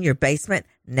time in your basement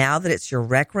now that it's your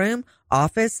rec room,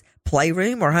 office,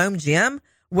 playroom, or home gym?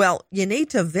 Well, you need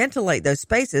to ventilate those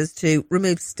spaces to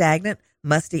remove stagnant,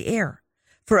 musty air.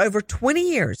 For over 20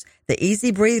 years, the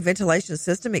Easy Breathe ventilation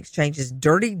system exchanges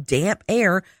dirty, damp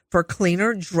air for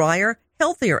cleaner, drier,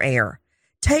 healthier air.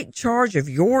 Take charge of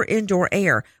your indoor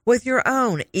air with your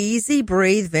own Easy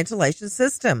Breathe ventilation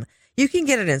system. You can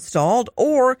get it installed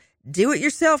or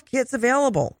do-it-yourself kits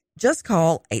available. Just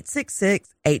call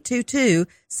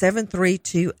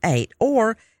 866-822-7328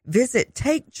 or visit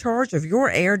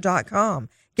takechargeofyourair.com.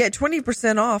 Get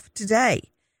 20% off today.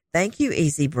 Thank you,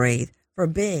 Easy Breathe, for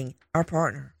being our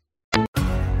partner.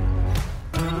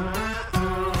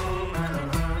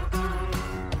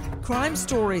 Crime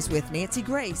Stories with Nancy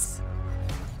Grace.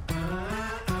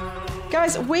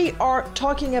 Guys, we are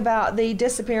talking about the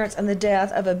disappearance and the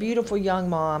death of a beautiful young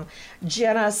mom,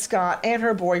 Jenna Scott, and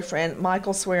her boyfriend,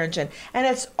 Michael Swearingen. And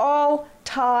it's all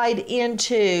tied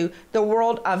into the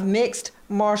world of mixed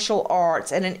martial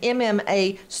arts and an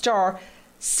MMA star,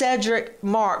 Cedric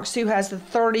Marks, who has the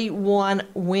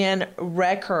 31-win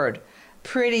record.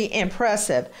 Pretty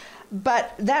impressive.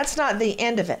 But that's not the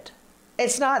end of it.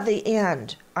 It's not the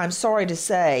end, I'm sorry to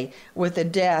say, with the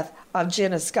death of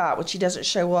Jenna Scott when she doesn't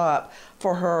show up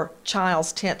for her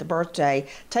child's 10th birthday.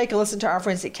 Take a listen to our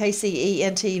friends at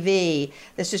KCEN-TV.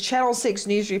 This is Channel 6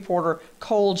 News reporter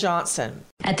Cole Johnson.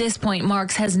 At this point,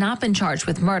 Marks has not been charged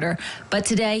with murder, but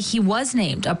today he was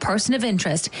named a person of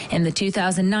interest in the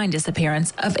 2009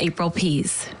 disappearance of April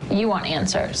Pease. You want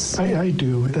answers? I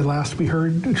do. The last we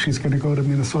heard, she's going to go to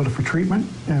Minnesota for treatment,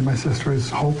 and my sister is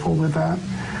hopeful with that.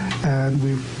 And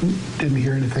we didn't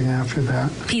hear anything after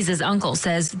that. Pease's uncle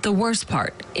says the worst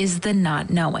part is the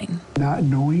not knowing. Not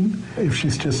knowing if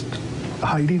she's just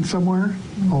hiding somewhere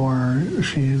or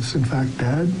she's in fact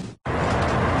dead.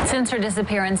 Since her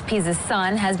disappearance, Pease's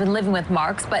son has been living with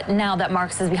Marks, but now that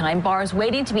Marks is behind bars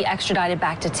waiting to be extradited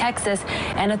back to Texas,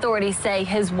 and authorities say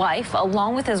his wife,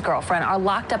 along with his girlfriend, are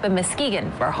locked up in Muskegon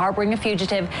for harboring a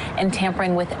fugitive and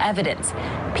tampering with evidence.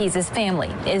 Pease's family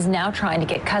is now trying to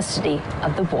get custody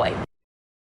of the boy.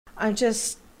 I'm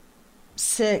just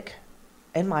sick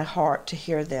in my heart to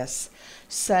hear this.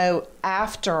 So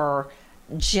after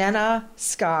Jenna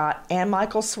Scott and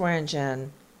Michael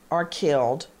Swearingen are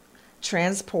killed,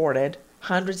 transported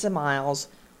hundreds of miles,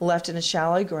 left in a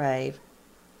shallow grave,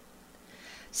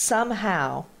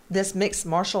 somehow this mixed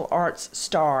martial arts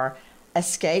star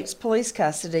escapes police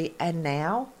custody, and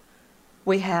now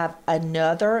we have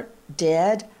another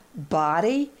dead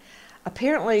body.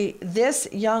 Apparently this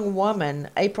young woman,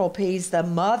 April Pease, the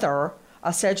mother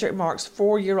of Cedric Marks'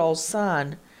 4-year-old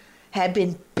son, had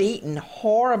been beaten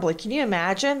horribly. Can you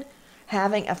imagine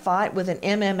having a fight with an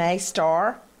MMA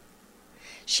star?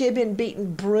 She had been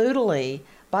beaten brutally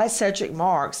by Cedric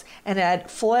Marks and had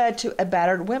fled to a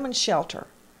battered women's shelter.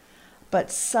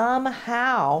 But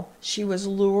somehow she was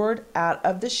lured out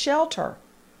of the shelter,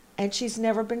 and she's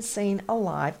never been seen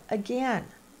alive again.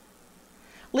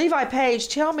 Levi Page,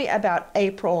 tell me about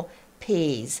April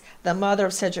Pease, the mother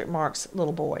of Cedric Marks'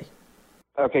 little boy.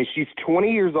 Okay, she's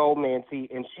 20 years old, Nancy,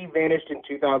 and she vanished in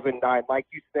 2009, like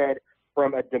you said,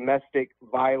 from a domestic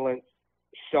violence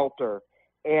shelter.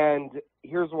 And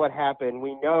here's what happened.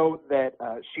 We know that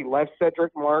she left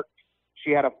Cedric Marks. She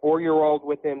had a 4-year-old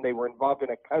with him. They were involved in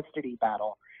a custody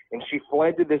battle, and she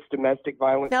fled to this domestic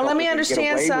violence. Now, let me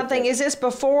understand something. Is this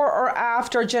before or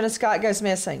after Jenna Scott goes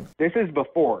missing? This is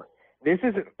before. This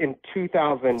is in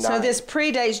 2009. So this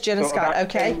predates Jenna Scott.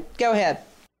 Okay, go ahead.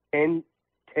 10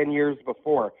 years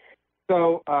before.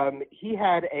 So he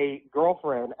had a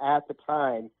girlfriend at the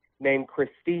time named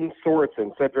Christine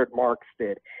Sorensen, Cedric Marks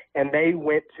did, and they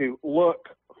went to look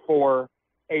for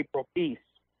April Pease,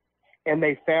 and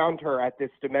they found her at this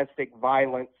domestic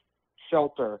violence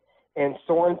shelter. And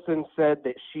Sorensen said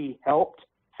that she helped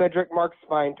Cedric Marks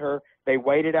find her. They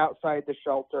waited outside the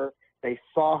shelter. They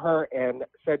saw her, and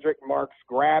Cedric Marks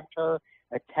grabbed her,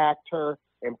 attacked her,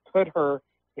 and put her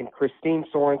in Christine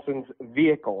Sorensen's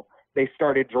vehicle. They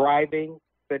started driving.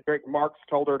 Cedric Marks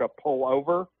told her to pull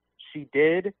over. She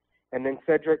did. And then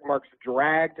Cedric Marks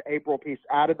dragged April Pease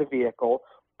out of the vehicle,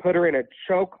 put her in a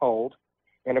chokehold.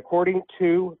 And according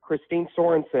to Christine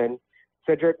Sorensen,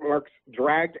 Cedric Marks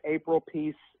dragged April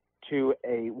Pease to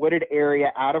a wooded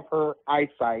area out of her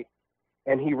eyesight,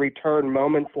 and he returned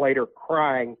moments later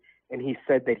crying, and he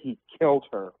said that he killed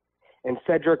her. And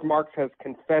Cedric Marks has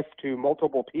confessed to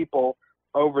multiple people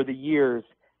over the years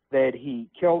that he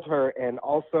killed her and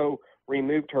also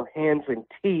removed her hands and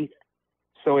teeth,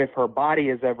 so if her body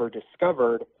is ever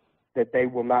discovered, that they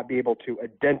will not be able to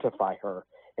identify her.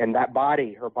 And that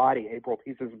body, her body, April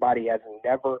Pease's body, has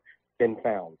never been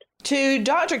found. To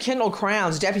Dr. Kendall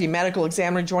Crowns, Deputy Medical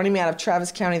Examiner, joining me out of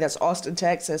Travis County, that's Austin,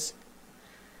 Texas,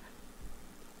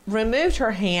 removed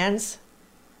her hands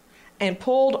and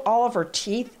pulled all of her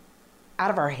teeth out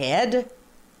of her head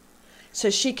so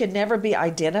she could never be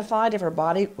identified if her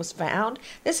body was found.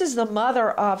 This is the mother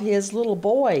of his little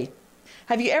boy.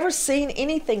 Have you ever seen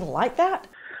anything like that?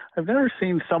 I've never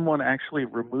seen someone actually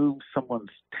remove someone's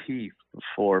teeth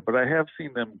before, but I have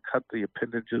seen them cut the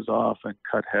appendages off and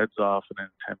cut heads off in an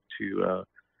attempt to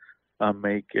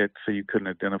make it so you couldn't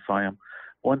identify them.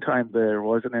 One time there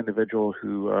was an individual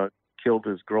who killed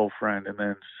his girlfriend and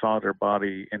then sawed her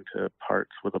body into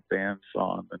parts with a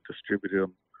bandsaw and then distributed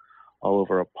them all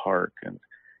over a park, and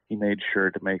he made sure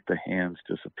to make the hands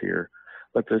disappear.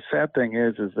 But the sad thing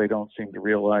is they don't seem to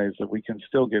realize that we can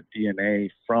still get DNA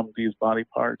from these body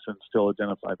parts and still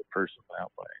identify the person that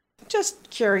way. Just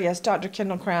curious, Dr.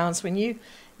 Kendall Crowns, when you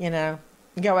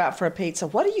go out for a pizza,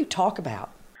 what do you talk about?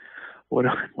 What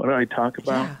do I talk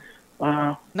about?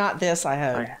 Yeah. Not this, I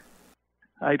hope.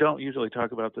 I don't usually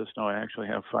talk about this. No, I actually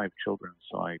have 5 children,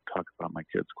 so I talk about my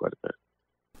kids quite a bit.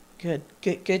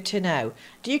 Good to know.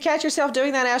 Do you catch yourself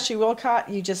doing that, Ashley Wilcott?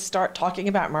 You just start talking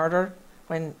about murder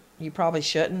when you probably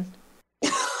shouldn't?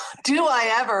 Do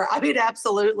I ever? I mean,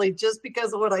 absolutely, just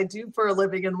because of what I do for a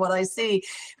living and what I see.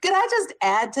 Can I just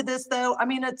add to this, though? I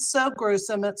mean, it's so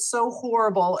gruesome. It's so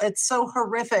horrible. It's so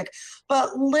horrific.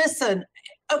 But listen,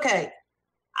 okay,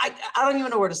 I don't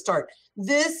even know where to start.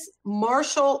 This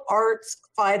martial arts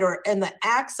fighter and the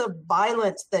acts of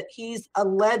violence that he's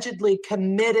allegedly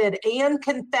committed and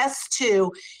confessed to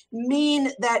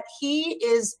mean that he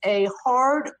is a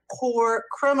hardcore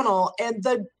criminal. And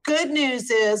the good news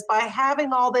is, by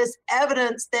having all this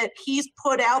evidence that he's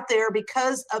put out there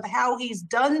because of how he's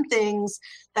done things,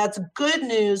 that's good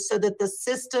news so that the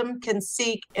system can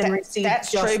seek and receive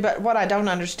justice. That's true, but what I don't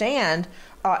understand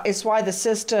is why the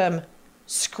system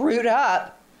screwed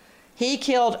up. He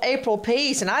killed April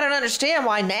Peace, and I don't understand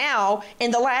why now, in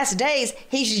the last days,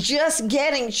 he's just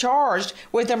getting charged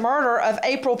with the murder of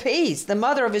April Peace, the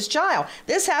mother of his child.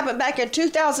 This happened back in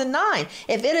 2009.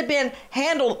 If it had been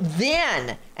handled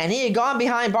then, and he had gone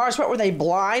behind bars, what, were they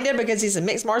blinded because he's a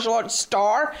mixed martial arts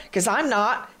star? Because I'm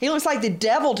not. He looks like the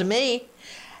devil to me.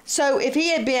 So if he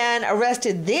had been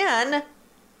arrested then,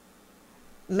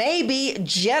 maybe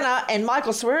Jenna and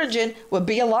Michael Swearingen would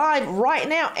be alive right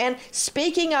now. And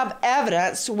speaking of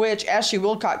evidence, which Ashley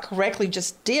Wilcott correctly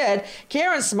just did,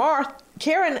 Karen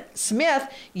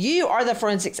Smith, you are the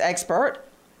forensics expert.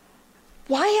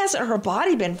 Why hasn't her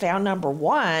body been found, number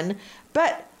one?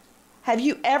 But have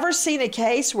you ever seen a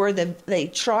case where they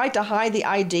tried to hide the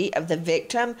ID of the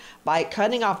victim by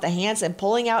cutting off the hands and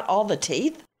pulling out all the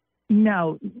teeth?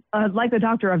 No. Like the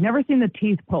doctor, I've never seen the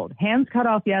teeth pulled. Hands cut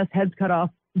off, yes. Heads cut off,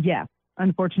 yes.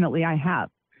 Unfortunately, I have.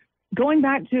 Going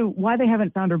back to why they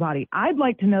haven't found her body, I'd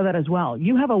like to know that as well.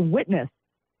 You have a witness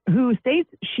who states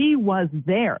she was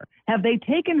there. Have they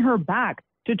taken her back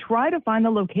to try to find the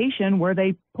location where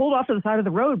they pulled off to the side of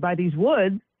the road by these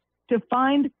woods to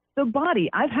find the body?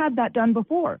 I've had that done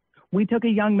before. We took a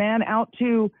young man out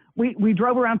to, we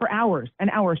drove around for hours and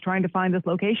hours trying to find this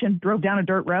location, drove down a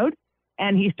dirt road,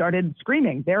 and he started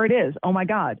screaming, there it is. Oh my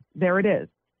God, there it is.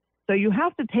 So you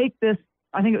have to take this,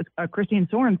 I think it was Christine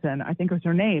Sorensen, I think was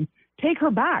her name, take her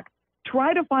back,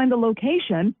 try to find the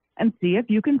location and see if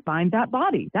you can find that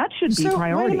body. That should be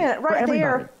priority. Wait a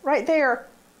minute, right there.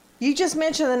 You just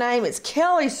mentioned the name. It's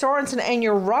Kelly Sorensen, and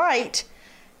you're right,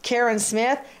 Karen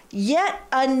Smith. Yet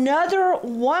another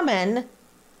woman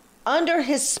under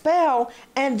his spell,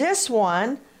 and this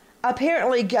one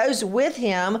apparently goes with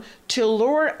him to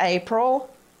lure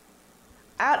April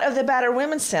out of the Battered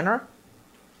Women's Center.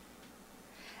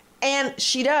 And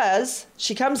she does.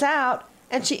 She comes out,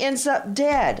 and she ends up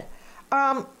dead.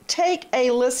 Take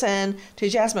a listen to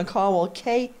Jasmine Caldwell,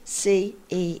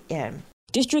 KCEN.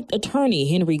 District Attorney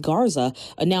Henry Garza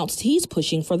announced he's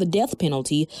pushing for the death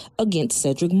penalty against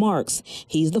Cedric Marks.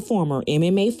 He's the former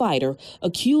MMA fighter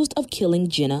accused of killing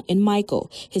Jenna and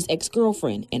Michael, his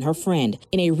ex-girlfriend and her friend.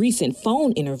 In a recent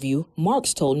phone interview,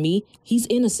 Marks told me he's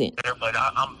innocent. But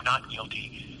I'm not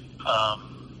guilty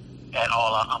at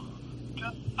all.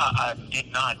 I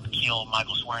did not kill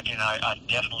Michael Swearingen. I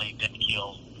definitely didn't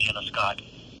kill Jenna Scott.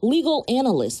 Legal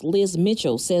analyst Liz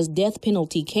Mitchell says death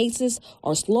penalty cases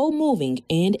are slow-moving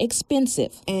and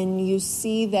expensive. And you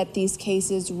see that these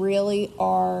cases really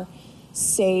are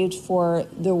saved for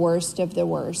the worst of the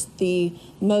worst, the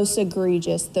most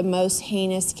egregious, the most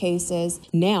heinous cases.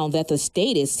 Now that the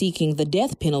state is seeking the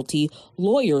death penalty,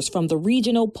 lawyers from the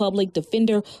Regional Public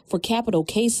Defender for Capital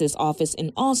Cases office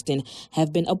in Austin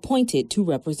have been appointed to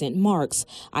represent Marks.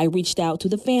 I reached out to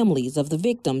the families of the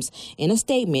victims. In a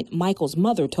statement, Michael's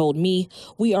mother told me,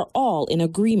 "We are all in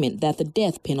agreement that the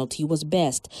death penalty was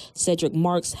best. Cedric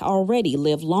Marks already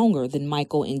lived longer than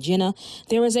Michael and Jenna.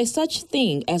 There is a such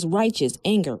thing as righteous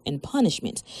anger and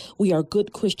punishment. We are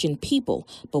good Christian people,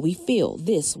 but we feel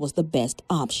this was the best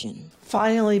option."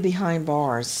 Finally behind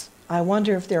bars. I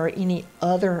wonder if there are any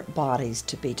other bodies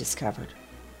to be discovered.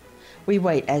 We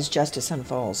wait as justice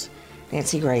unfolds.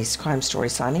 Nancy Grace, Crime Story,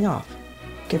 signing off.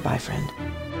 Goodbye, friend.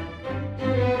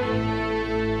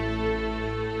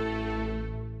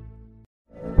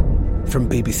 From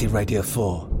BBC Radio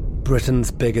 4,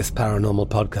 Britain's biggest paranormal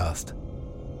podcast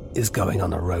is going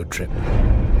on a road trip.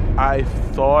 I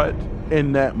thought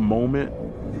in that moment,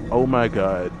 oh my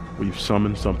God, we've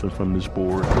summoned something from this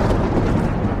board.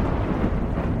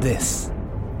 This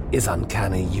is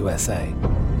Uncanny USA.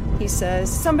 He says,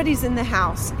 somebody's in the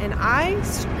house, and I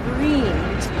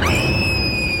screamed.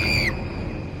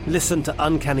 Listen to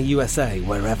Uncanny USA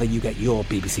wherever you get your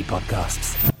BBC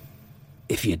podcasts,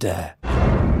 if you dare.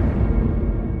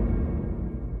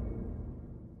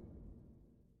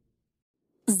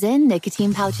 Zyn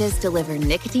nicotine pouches deliver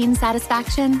nicotine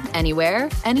satisfaction anywhere,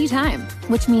 anytime,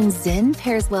 which means Zyn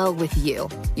pairs well with you,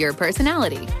 your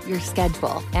personality, your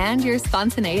schedule, and your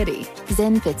spontaneity.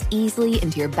 Zyn fits easily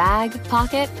into your bag,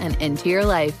 pocket, and into your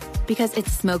life because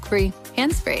it's smoke-free,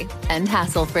 hands-free, and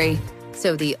hassle-free.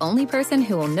 So the only person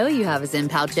who will know you have a Zyn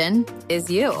pouch in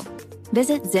is you.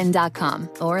 Visit Zyn.com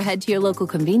or head to your local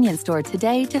convenience store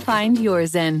today to find your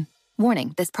Zyn.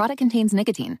 Warning, this product contains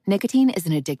nicotine. Nicotine is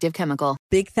an addictive chemical.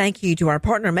 Big thank you to our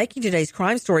partner making today's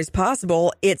crime stories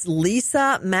possible. It's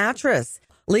Leesa Mattress.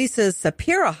 Leesa's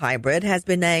Sapira Hybrid has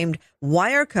been named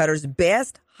Wirecutter's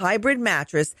best hybrid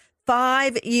mattress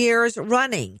 5 years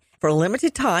running. For a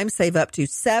limited time, save up to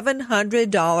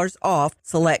 $700 off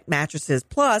select mattresses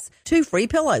plus 2 free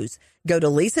pillows. Go to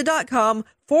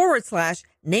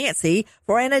Leesa.com/Nancy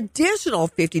for an additional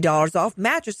 $50 off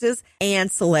mattresses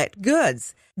and select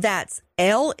goods. That's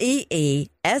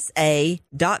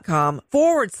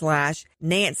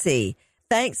LEESA.com/Nancy.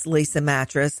 Thanks, Leesa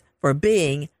Mattress, for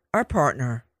being our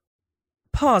partner.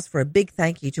 Pause for a big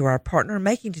thank you to our partner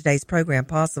making today's program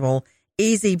possible,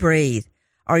 Easy Breathe.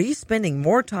 Are you spending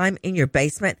more time in your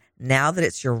basement now that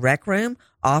it's your rec room,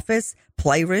 office,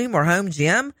 playroom, or home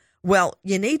gym? Well,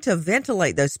 you need to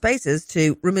ventilate those spaces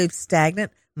to remove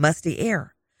stagnant, musty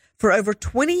air. For over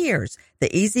 20 years,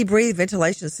 the Easy Breathe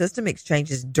ventilation system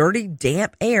exchanges dirty,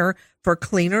 damp air for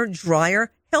cleaner,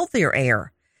 drier, healthier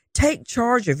air. Take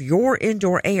charge of your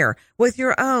indoor air with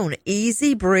your own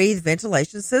Easy Breathe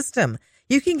ventilation system.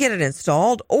 You can get it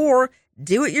installed or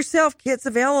do-it-yourself kits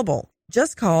available.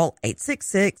 Just call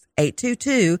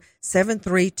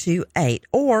 866-822-7328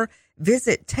 or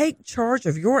visit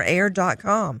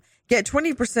TakeChargeOfYourAir.com. Get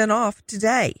 20% off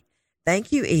today.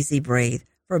 Thank you, Easy Breathe,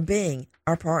 for being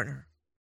our partner.